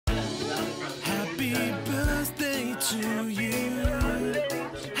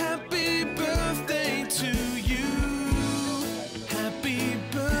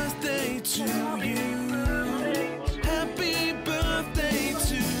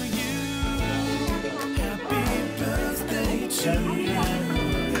to you.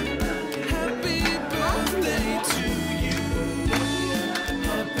 Happy birthday to you.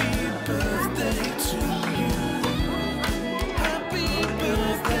 Happy birthday to you. Happy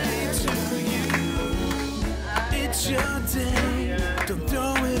birthday to you. It's your day, don't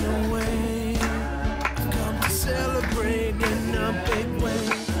throw it away. I've come to celebrate in a big way.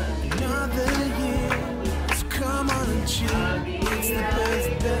 Another year, so come on and chill. It's the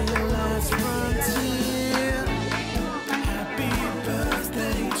birthday last frontier. Happy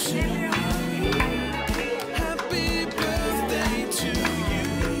birthday to you. Happy birthday to you.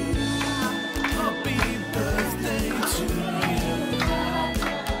 Happy birthday to you.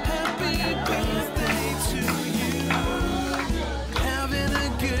 Happy birthday to you. Having a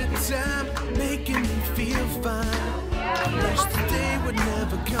good time, making me feel fine. I wish the day would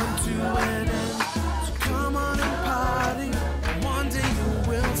never come to an end. So come on and party. One day you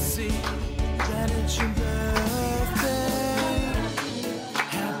will see that it's your birthday.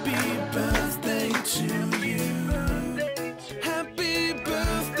 Happy birthday to you. Happy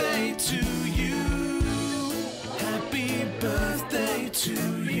birthday to you. Happy birthday to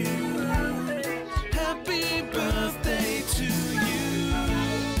you. Happy birthday to you.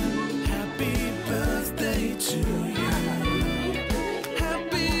 Happy birthday to you.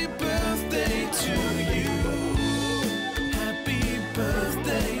 Happy birthday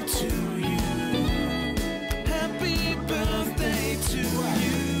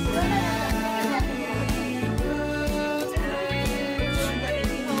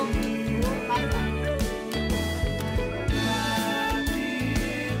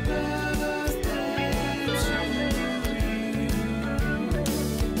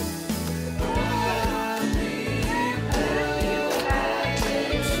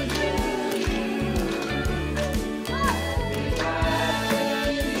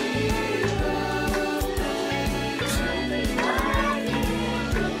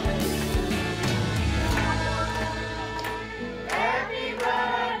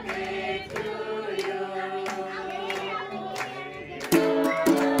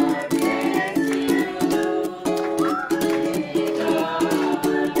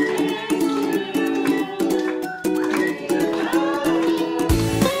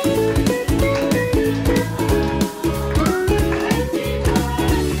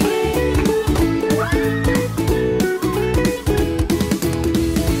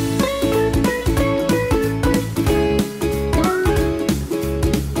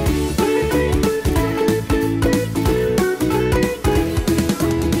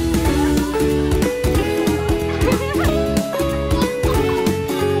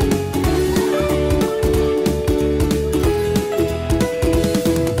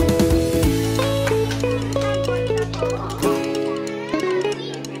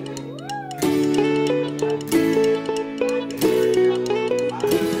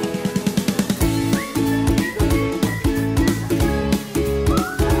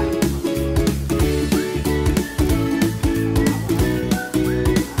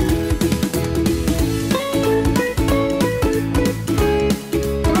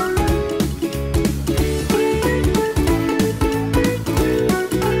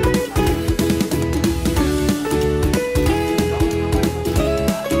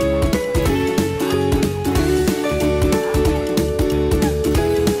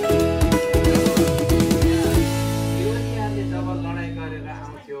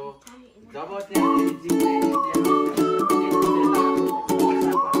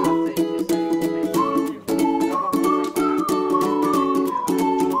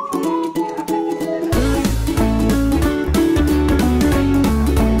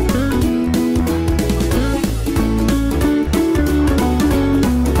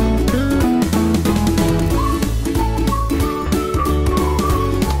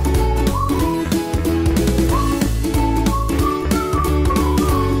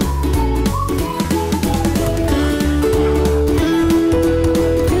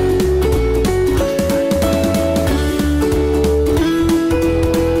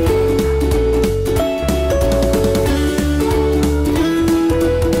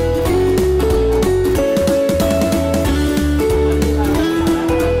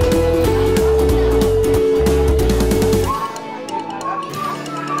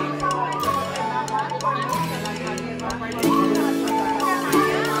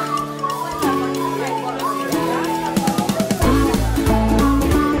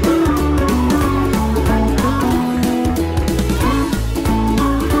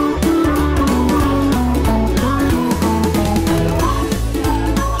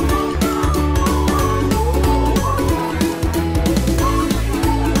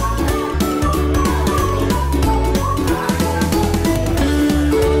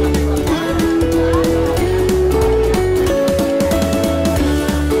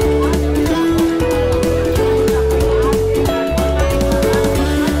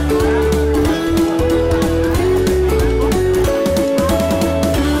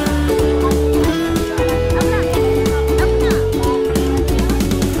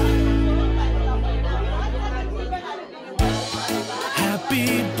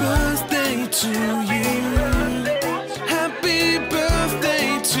to you. Happy birthday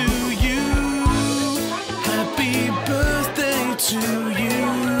to you. Happy birthday to you.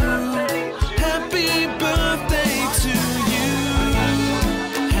 Happy birthday to you.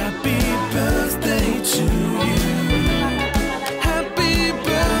 Happy birthday to you. Happy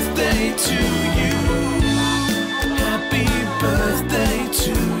birthday to you. Happy birthday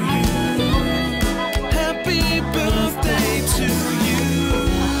to you. Happy birthday to you.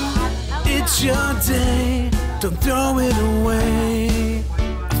 It's your day, don't throw it away.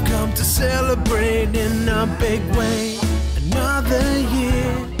 I've come to celebrate in a big way. Another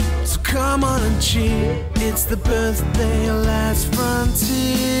year, so come on and cheer. It's the birthday of last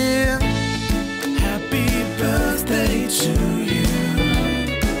frontier. Happy birthday to you.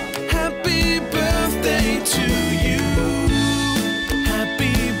 Happy birthday to you.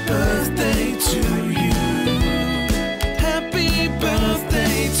 Happy birthday to you. Happy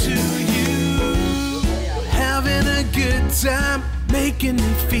birthday to you. Having a good time, making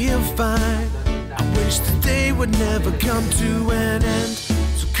me feel fine. I wish the day would never come to an end.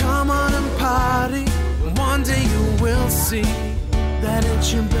 So come on and party, and one day you will see that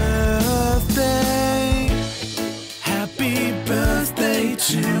it's your birthday. Happy birthday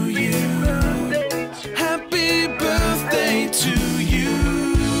to you. Happy birthday to you.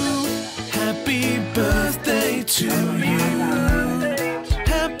 Happy birthday to you.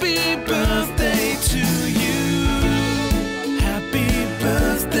 Happy birthday to you. Happy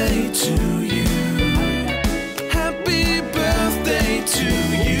birthday to you. Happy birthday to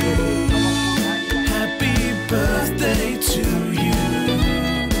you. Happy birthday to you.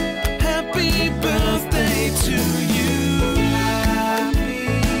 Happy birthday to you. Happy birthday to you.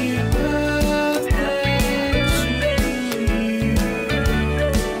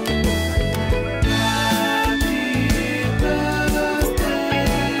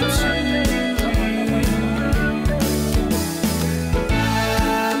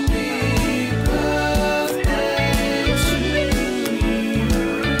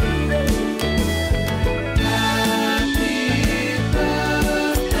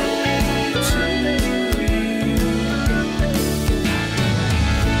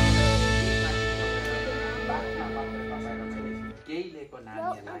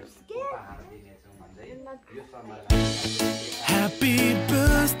 Happy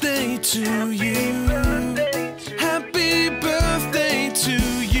birthday to you. Happy birthday to you. Happy birthday to you. Happy birthday to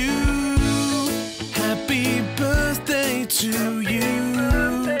you. Happy birthday to you.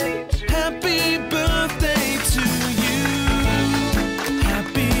 Happy birthday to you.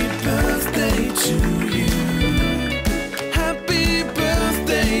 Happy birthday to you. Happy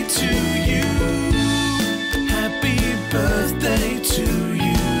birthday to you. Happy birthday to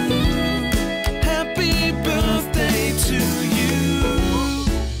you. Happy birthday to you.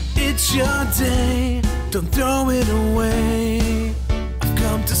 It's your day, don't throw it away. I've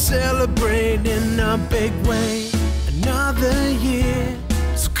come to celebrate in a big way. Another year,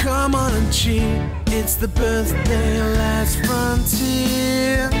 so come on and cheer. It's the birthday of last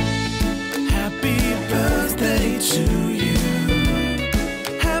frontier. Happy birthday to you.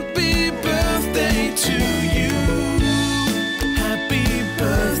 Happy birthday to you. Happy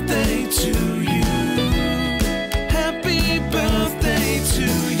birthday to you. Happy birthday to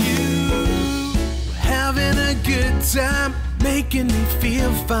you. We're having a good time, making me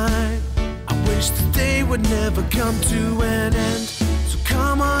feel fine. I wish the day would never come to an end. So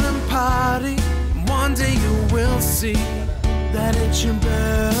come on and party, and one day you will see that it's your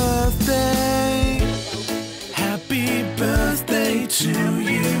birthday. Happy birthday to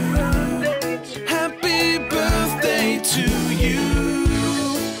you. Happy birthday to you.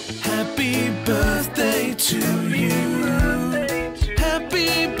 Happy birthday to you.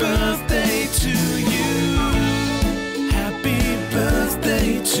 Happy birthday to you. Happy birthday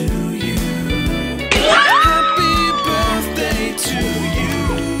to you. Happy birthday to you. Happy birthday to you.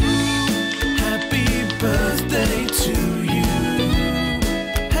 Happy birthday to you.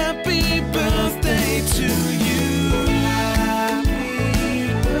 Happy birthday to you.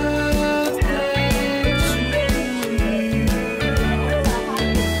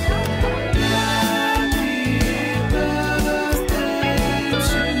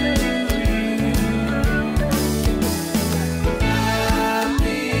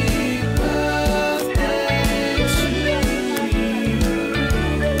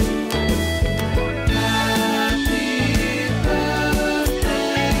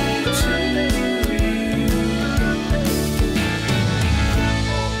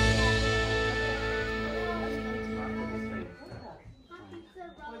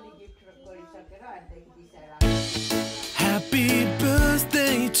 Happy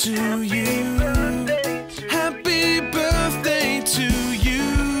birthday to you.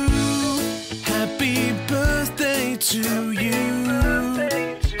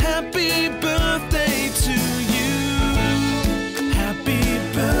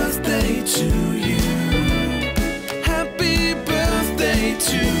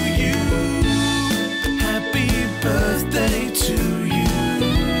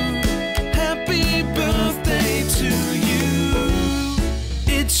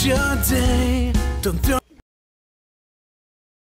 it's your day. Don't throw